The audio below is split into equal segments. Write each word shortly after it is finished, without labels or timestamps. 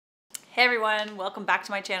Hey everyone, welcome back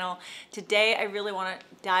to my channel. Today I really want to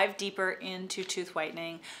dive deeper into tooth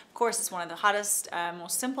whitening. Of course, it's one of the hottest,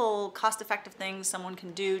 most simple, cost-effective things someone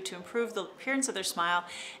can do to improve the appearance of their smile,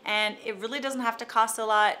 and it really doesn't have to cost a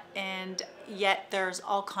lot, and yet there's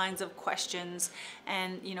all kinds of questions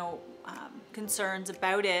and concerns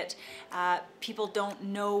about it. People don't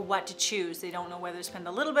know what to choose. They don't know whether to spend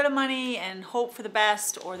a little bit of money and hope for the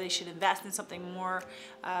best, or they should invest in something more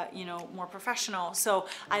more professional. So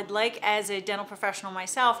I'd like, as a dental professional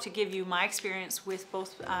myself, to give you my experience with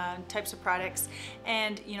both types of products.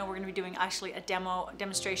 And we're going to be doing actually a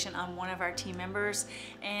demonstration on one of our team members,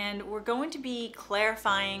 and we're going to be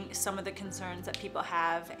clarifying some of the concerns that people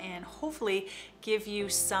have and hopefully give you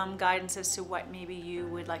some guidance as to what maybe you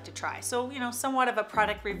would like to try. So somewhat of a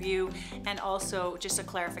product review and also just a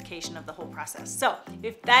clarification of the whole process. So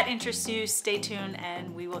if that interests you, stay tuned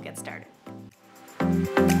and we will get started.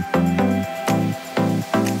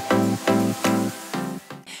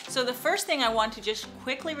 So the first thing I want to just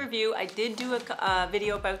quickly review, I did do a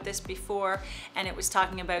video about this before, and it was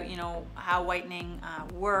talking about how whitening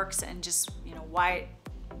works, and just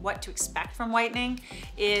what to expect from whitening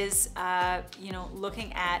is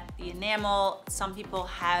looking at the enamel. Some people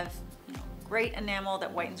have great enamel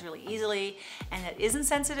that whitens really easily and that isn't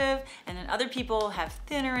sensitive, and then other people have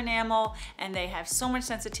thinner enamel and they have so much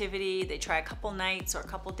sensitivity, they try a couple nights or a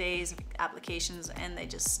couple days of applications and they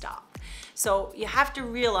just stop. So you have to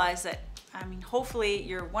realize that, hopefully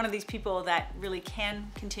you're one of these people that really can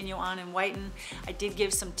continue on and whiten. I did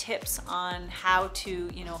give some tips on how to,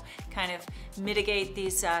 kind of mitigate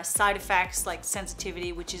these side effects like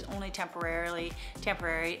sensitivity, which is only temporary,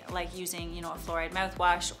 like using, a fluoride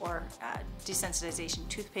mouthwash or desensitization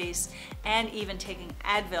toothpaste, and even taking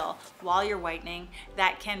Advil while you're whitening.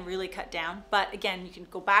 That can really cut down. But again, you can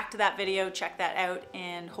go back to that video, check that out,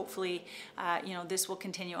 and hopefully, this will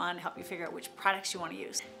continue on to help you figure out which products you want to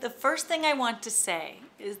use. The first thing I want to say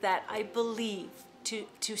is that I believe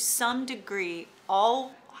to some degree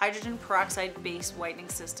all hydrogen peroxide based whitening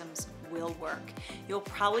systems will work. You'll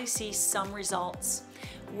probably see some results.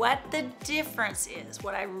 What the difference is,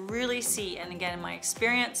 what I really see, and again in my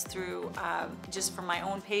experience through just from my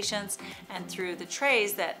own patients and through the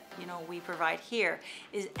trays that we provide here,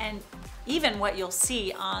 is, and even what you'll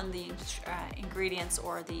see on the ingredients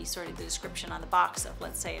or the the description on the box of,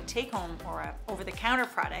 let's say, a take-home or a over-the-counter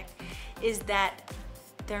product, is that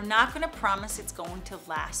they're not going to promise it's going to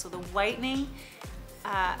last. So the whitening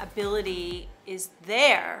ability is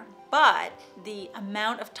there, but the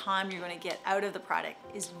amount of time you're going to get out of the product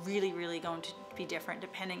is really going to be different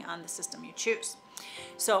depending on the system you choose.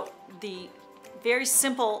 So the very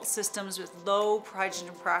simple systems with low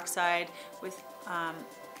hydrogen peroxide with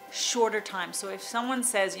shorter time. So if someone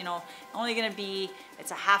says, only going to be,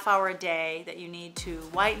 it's a half hour a day that you need to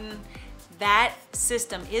whiten, that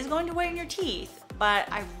system is going to whiten your teeth.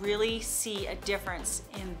 But I really see a difference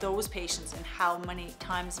in those patients in how many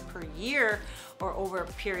times per year or over a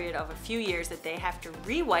period of a few years that they have to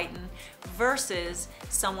re-whiten versus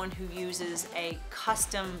someone who uses a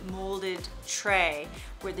custom molded tray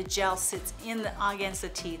where the gel sits against the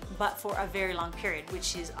teeth, but for a very long period,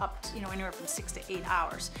 which is up to, anywhere from 6 to 8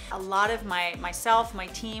 hours. A lot of myself, my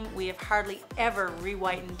team, we have hardly ever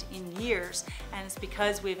re-whitened in years, and it's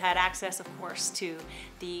because we've had access, of course, to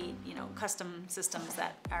the custom systems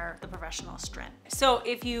that are the professional strength. So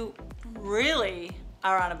if you really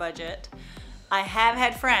are on a budget, I have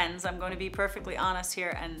had friends, I'm going to be perfectly honest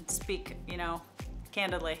here and speak,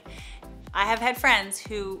 candidly. I have had friends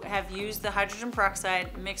who have used the hydrogen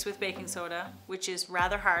peroxide mixed with baking soda, which is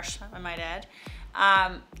rather harsh, I might add,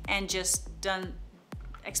 and just done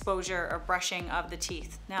exposure or brushing of the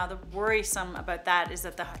teeth. Now, the worrisome about that is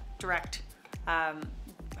that the direct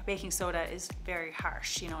baking soda is very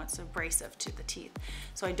harsh, it's abrasive to the teeth.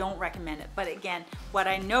 So I don't recommend it. But again, what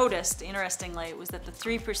I noticed, interestingly, was that the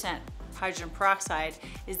 3% hydrogen peroxide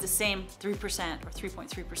is the same 3% or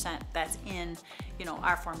 3.3% that's in,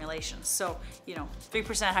 our formulations. So,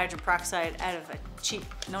 3% hydrogen peroxide out of a cheap,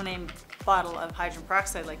 no-name bottle of hydrogen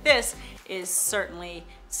peroxide like this is certainly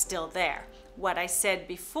still there. What I said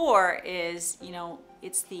before is,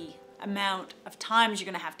 it's the amount of times you're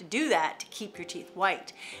going to have to do that to keep your teeth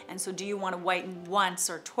white. And so do you want to whiten once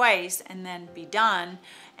or twice and then be done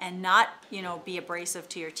and not be abrasive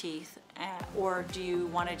to your teeth, or do you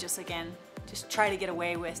want to just try to get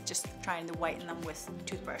away with just trying to whiten them with a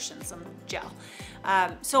toothbrush and some gel?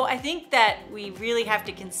 So I think that we really have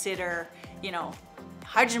to consider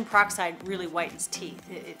hydrogen peroxide really whitens teeth.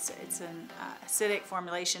 It's an acidic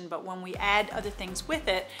formulation, but when we add other things with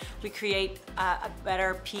it, we create a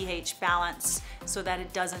better pH balance so that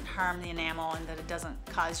it doesn't harm the enamel and that it doesn't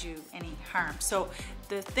cause you any harm. So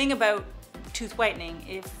the thing about tooth whitening,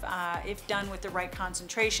 if done with the right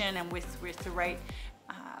concentration and with the right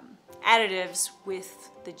additives with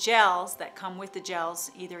the gels that come with the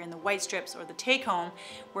gels, either in the white strips or the take home,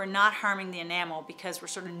 we're not harming the enamel because we're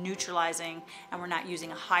sort of neutralizing and we're not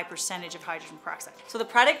using a high percentage of hydrogen peroxide. So the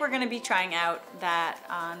product we're going to be trying out that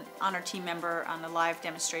on our team member on the live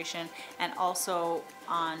demonstration, and also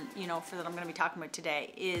on, for that I'm going to be talking about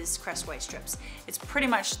today, is Crest white strips. It's pretty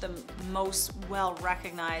much the most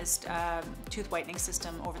well-recognized tooth whitening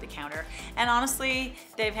system over the counter, and honestly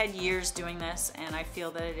they've had years doing this, and I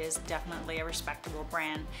feel that it is definitely a respectable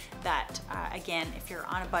brand that again, if you're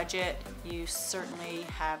on a budget, you certainly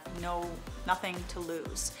have nothing to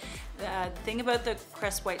lose. The thing about the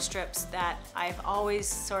Crest white strips that I've always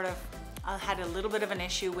sort of had a little bit of an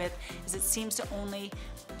issue with is it seems to only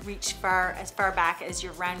reach as far back as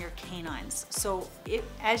around your canines. So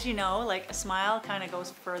as you know, like a smile kind of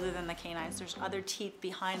goes further than the canines. There's other teeth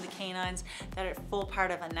behind the canines that are full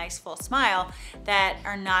part of a nice full smile that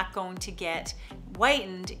are not going to get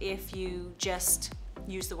whitened if you just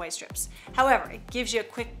use the white strips. However, it gives you a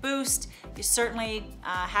quick boost. You certainly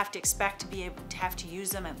have to expect to be able to have to use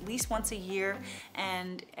them at least once a year,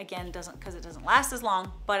 and again, because it doesn't last as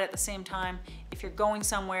long, but at the same time, if you're going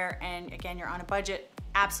somewhere and again, you're on a budget,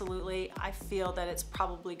 absolutely, I feel that it's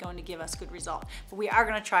probably going to give us good result. But we are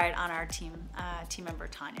going to try it on our team member,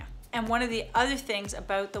 Tanya. And one of the other things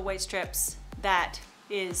about the white strips that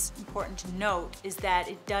is important to note is that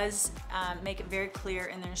it does make it very clear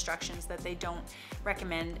in their instructions that they don't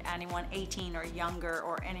recommend anyone 18 or younger,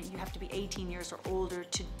 or you have to be 18 years or older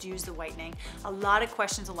to use the whitening. A lot of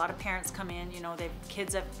questions, a lot of parents come in,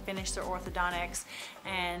 kids have finished their orthodontics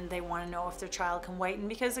and they want to know if their child can whiten,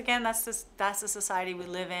 because again, that's the society we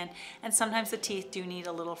live in, and sometimes the teeth do need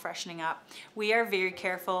a little freshening up. We are very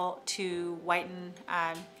careful to whiten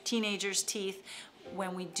teenagers' teeth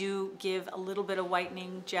when we do give a little bit of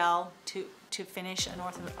whitening gel to finish an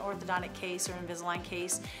orthodontic case or Invisalign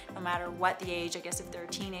case, no matter what the age. I guess if they're a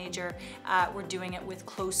teenager, we're doing it with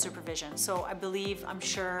close supervision. So I'm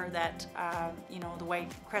sure that the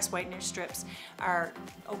Crest whitener strips are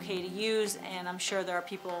okay to use, and I'm sure there are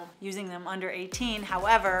people using them under 18.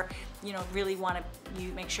 However, really want to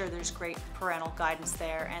make sure there's great parental guidance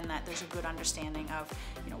there, and that there's a good understanding of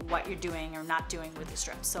what you're doing or not doing with the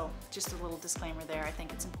strips. So just a little disclaimer there. I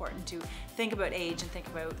think it's important to think about age and think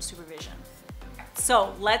about supervision.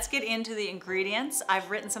 So let's get into the ingredients. I've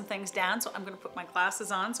written some things down, so I'm going to put my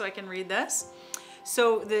glasses on so I can read this.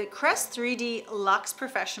 So the Crest 3D Luxe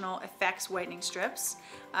Professional Effects Whitening Strips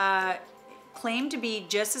claim to be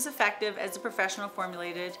just as effective as the professional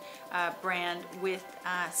formulated brand with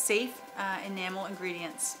safe enamel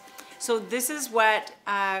ingredients. So this is what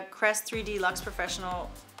Crest 3D Luxe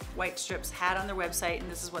Professional White Strips had on their website,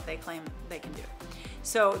 and this is what they claim they can do.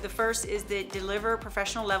 So the first is they deliver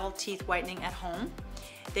professional level teeth whitening at home.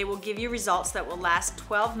 They will give you results that will last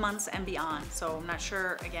 12 months and beyond. So I'm not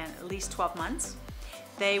sure, again, at least 12 months.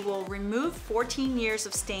 They will remove 14 years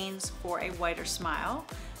of stains for a whiter smile.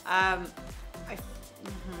 The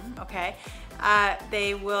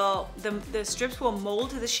strips will mold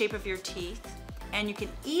to the shape of your teeth, and you can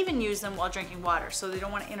even use them while drinking water. So they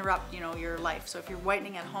don't want to interrupt, your life. So if you're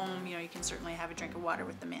whitening at home, you can certainly have a drink of water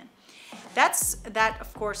with them in. That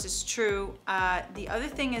of course is true. The other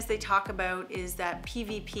thing is they talk about is that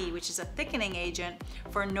PVP, which is a thickening agent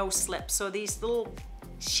for no slip. So these little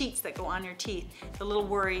sheets that go on your teeth, the little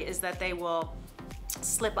worry is that they will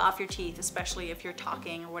slip off your teeth, especially if you're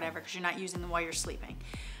talking or whatever, because you're not using them while you're sleeping.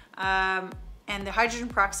 And the hydrogen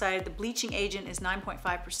peroxide, the bleaching agent, is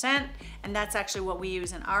 9.5%, and that's actually what we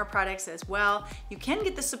use in our products as well. You can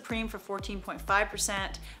get the Supreme for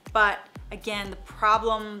 14.5%, but again, the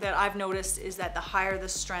problem that I've noticed is that the higher the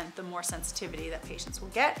strength, the more sensitivity that patients will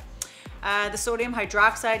get. The sodium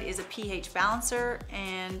hydroxide is a pH balancer,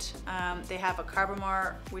 and they have a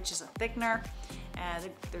Carbamar, which is a thickener.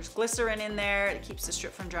 There's glycerin in there. It keeps the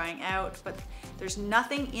strip from drying out, but there's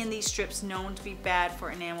nothing in these strips known to be bad for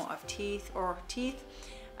enamel of teeth,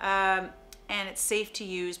 and it's safe to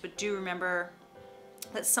use, but do remember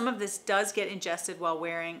that some of this does get ingested while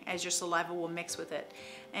wearing, as your saliva will mix with it.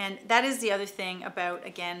 And that is the other thing about,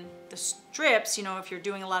 again, the strips. If you're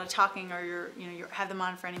doing a lot of talking, or you have them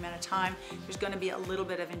on for any amount of time, there's going to be a little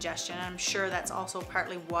bit of ingestion. And I'm sure that's also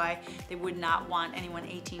partly why they would not want anyone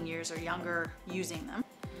 18 years or younger using them.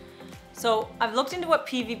 So I've looked into what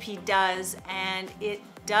PVP does, and it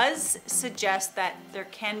does suggest that there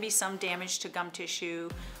can be some damage to gum tissue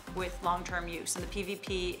with long-term use. And the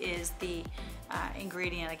PVP is the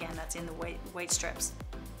ingredient, again, that's in the white strips.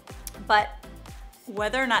 But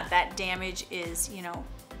whether or not that damage is, you know,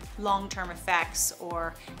 long-term effects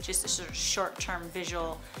or just a sort of short-term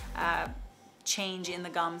visual change in the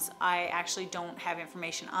gums, I actually don't have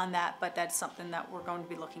information on that, but that's something that we're going to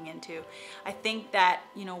be looking into. I think that,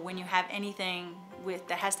 you know, when you have anything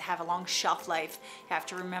that has to have a long shelf life, you have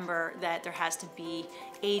to remember that there has to be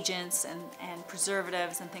agents and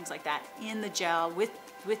preservatives and things like that in the gel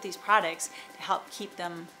with these products to help keep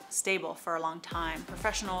them stable for a long time.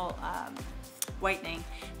 Professional whitening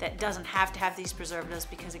that doesn't have to have these preservatives,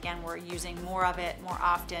 because again, we're using more of it more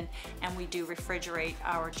often, and we do refrigerate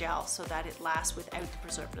our gel so that it lasts without the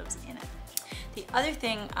preservatives in it. The other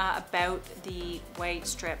thing about the white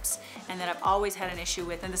strips, and that I've always had an issue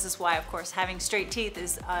with, and this is why of course having straight teeth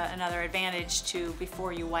is another advantage to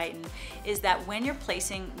before you whiten, is that when you're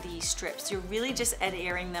placing the strips, you're really just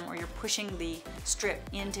adhering them, or you're pushing the strip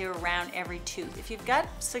into around every tooth. If you've got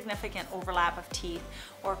significant overlap of teeth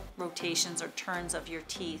or rotations or turns of your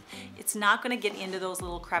teeth, it's not going to get into those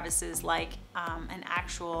little crevices like an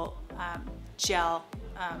actual gel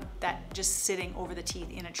that just sitting over the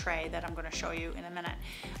teeth in a tray that I'm going to show you in a minute,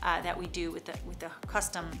 that we do with the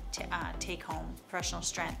custom take-home professional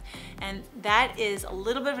strength. And that is a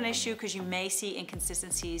little bit of an issue because you may see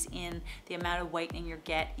inconsistencies in the amount of whitening you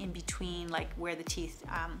get in between, like where the teeth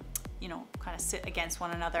you know, kind of sit against one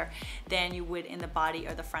another, than you would in the body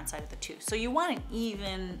or the front side of the tooth. So you want an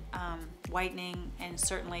even whitening, and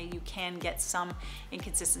certainly you can get some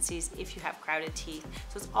inconsistencies if you have crowded teeth.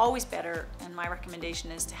 So it's always better, and my recommendation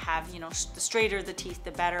is to have, you know, the straighter the teeth,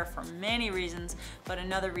 the better, for many reasons, but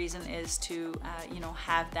another reason is to, you know,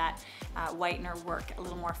 have that whitener work a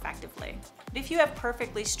little more effectively. But if you have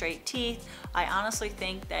perfectly straight teeth, I honestly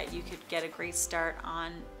think that you could get a great start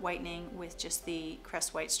on whitening with just the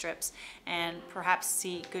Crest white strips, and perhaps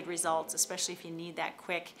see good results, especially if you need that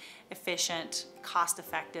quick, efficient,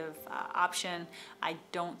 cost-effective option. I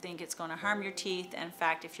don't think it's going to harm your teeth. In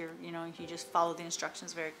fact, if you're, you know, if you just follow the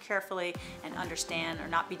instructions very carefully and understand, or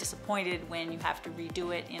not be disappointed when you have to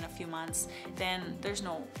redo it in a few months, then there's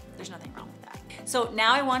nothing wrong with that. So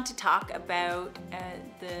now I want to talk about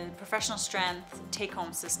the professional strength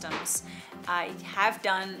take-home systems. I have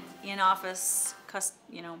done in-office,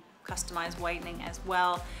 you know, customized whitening as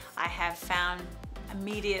well. I have found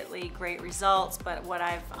immediately great results, but what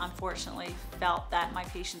I've unfortunately felt that my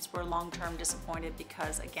patients were long-term disappointed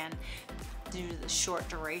because, again, due to the short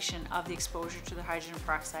duration of the exposure to the hydrogen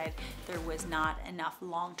peroxide, there was not enough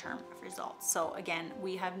long-term results. So again,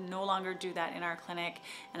 we have no longer do that in our clinic,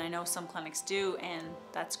 and I know some clinics do, and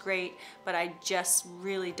that's great, but I just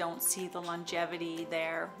really don't see the longevity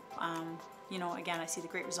there. You know, again, I see the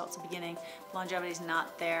great results at the beginning. Longevity is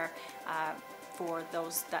not there for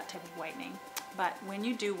that type of whitening. But when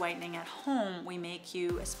you do whitening at home, we make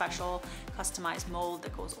you a special customized mold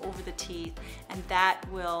that goes over the teeth, and that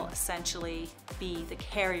will essentially be the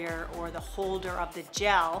carrier or the holder of the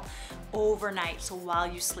gel overnight. So while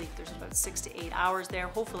you sleep, there's about 6 to 8 hours there,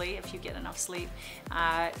 hopefully, if you get enough sleep,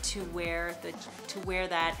 to wear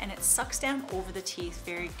that, and it sucks down over the teeth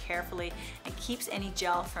very carefully and keeps any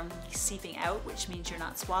gel from seeping out, which means you're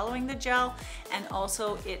not swallowing the gel, and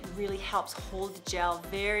also it really helps hold the gel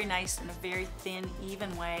very nice in a very thin,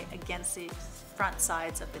 even way against the front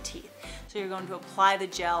sides of the teeth. So you're going to apply the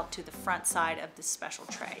gel to the front side of this special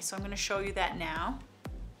tray. So I'm going to show you that now.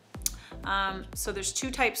 So there's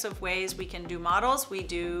two types of ways we can do models. We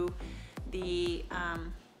do the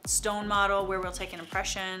stone model where we'll take an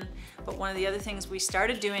impression, but one of the other things we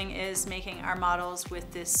started doing is making our models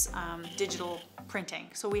with this digital printing.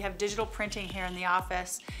 So we have digital printing here in the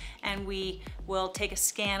office, and we will take a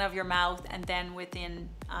scan of your mouth, and then within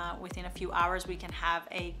a few hours we can have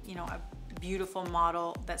a beautiful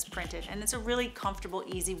model that's printed, and it's a really comfortable,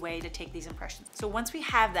 easy way to take these impressions. So once we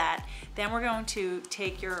have that, then we're going to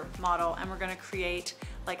take your model and we're going to create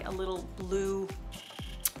like a little blue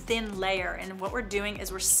thin layer, and what we're doing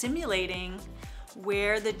is we're simulating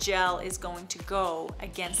where the gel is going to go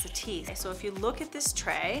against the teeth. So if you look at this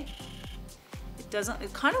tray,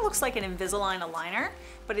 it kind of looks like an Invisalign aligner,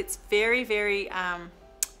 but it's very, very,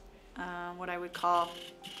 what I would call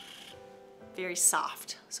very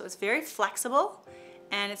soft. So it's very flexible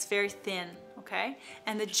and it's very thin, okay?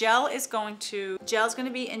 And the gel is going to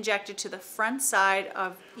be injected to the front side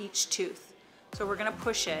of each tooth. So we're gonna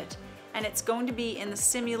push it, and it's going to be in the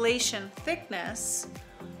simulation thickness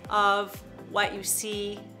of what you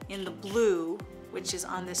see in the blue, which is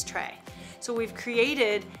on this tray. So we've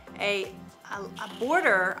created a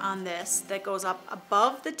border on this that goes up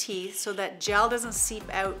above the teeth so that gel doesn't seep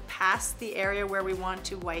out past the area where we want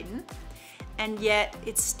to whiten, and yet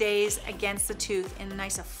it stays against the tooth in a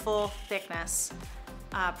nice full thickness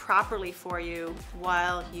properly for you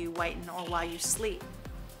while you whiten or while you sleep.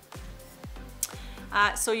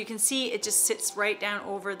 So you can see it just sits right down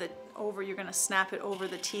over you're gonna snap it over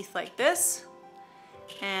the teeth like this.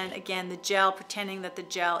 And again, the gel, pretending that the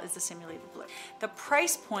gel is the simulated blue. The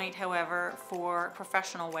price point, however, for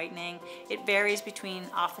professional whitening, it varies between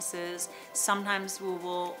offices. Sometimes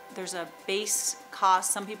there's a base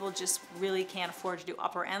cost. Some people just really can't afford to do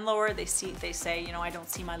upper and lower. They say, you know, I don't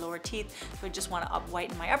see my lower teeth, so I just want to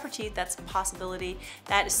whiten my upper teeth. That's a possibility.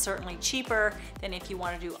 That is certainly cheaper than if you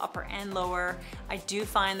want to do upper and lower. I do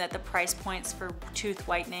find that the price points for tooth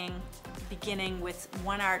whitening, beginning with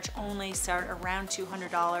one arch only, start around $200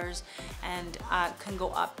 and can go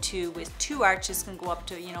up to, with two arches, can go up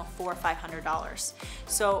to, you know, $400 or $500.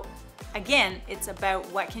 So again, it's about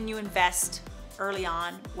what can you invest early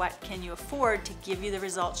on, what can you afford to give you the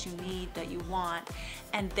results you need, that you want,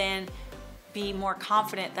 and then be more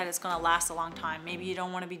confident that it's going to last a long time. Maybe you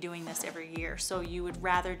don't want to be doing this every year, so you would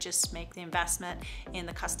rather just make the investment in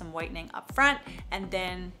the custom whitening up front and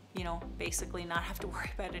then, you know, basically not have to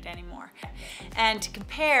worry about it anymore. And to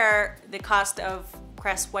compare, the cost of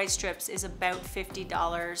Crest white strips is about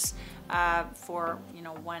 $50 for, you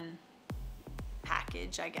know, one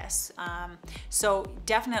package, I guess. So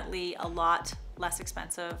definitely a lot less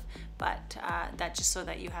expensive, but that just so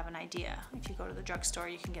that you have an idea. If you go to the drugstore,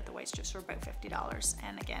 you can get the white strips for about $50.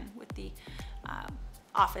 And again, with the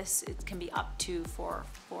office, it can be up to $400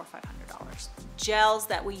 or $500. Gels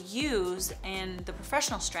that we use in the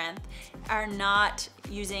professional strength are not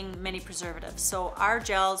using many preservatives. So our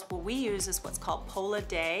gels, what we use is what's called Pola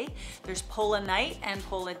Day. There's Pola Night and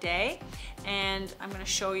Pola Day. And I'm gonna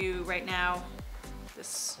show you right now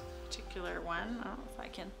this particular one. I don't know if I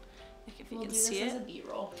can, if you can see it. We'll do this as a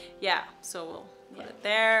B-roll. Yeah, so we'll put it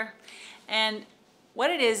there. And what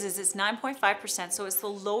it is it's 9.5%, so it's the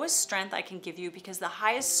lowest strength I can give you, because the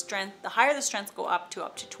highest strength, the higher the strength go up to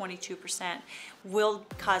 22%, will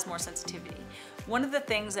cause more sensitivity. One of the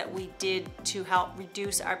things that we did to help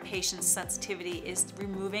reduce our patient's sensitivity is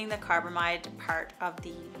removing the carbamide part of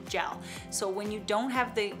the gel. So when you don't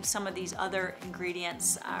have some of these other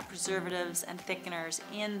ingredients, preservatives and thickeners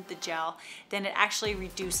in the gel, then it actually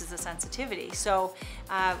reduces the sensitivity. So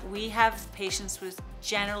we have patients with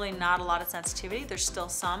generally not a lot of sensitivity. There's still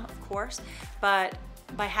some, of course, but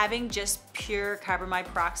by having just pure carbamide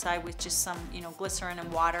peroxide with just some, you know, glycerin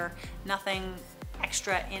and water, nothing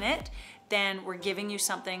extra in it, then we're giving you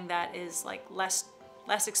something that is like less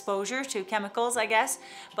exposure to chemicals, I guess,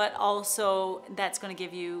 but also that's going to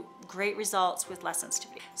give you great results with less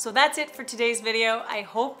sensitivity. So that's it for today's video. I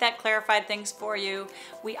hope that clarified things for you.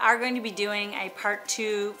 We are going to be doing a part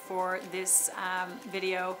 2 for this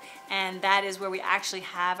video, and that is where we actually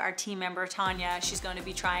have our team member Tanya. She's going to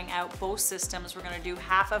be trying out both systems. We're going to do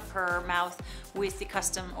half of her mouth with the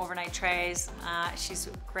custom overnight trays. She's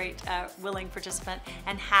a great willing participant,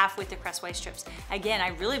 and half with the Crest white strips. Again, I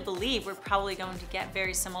really believe we're probably going to get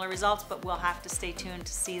very similar results, but we'll have to stay tuned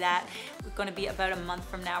to see that. We're going to be about a month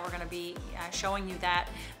from now, we're going to be showing you that.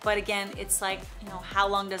 But again, it's like, you know, how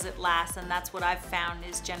long does it last? And that's what I've found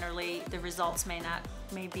is generally the results may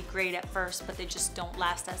be great at first, but they just don't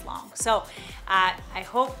last as long. So I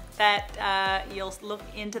hope that you'll look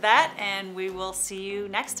into that, and we will see you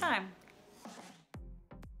next time.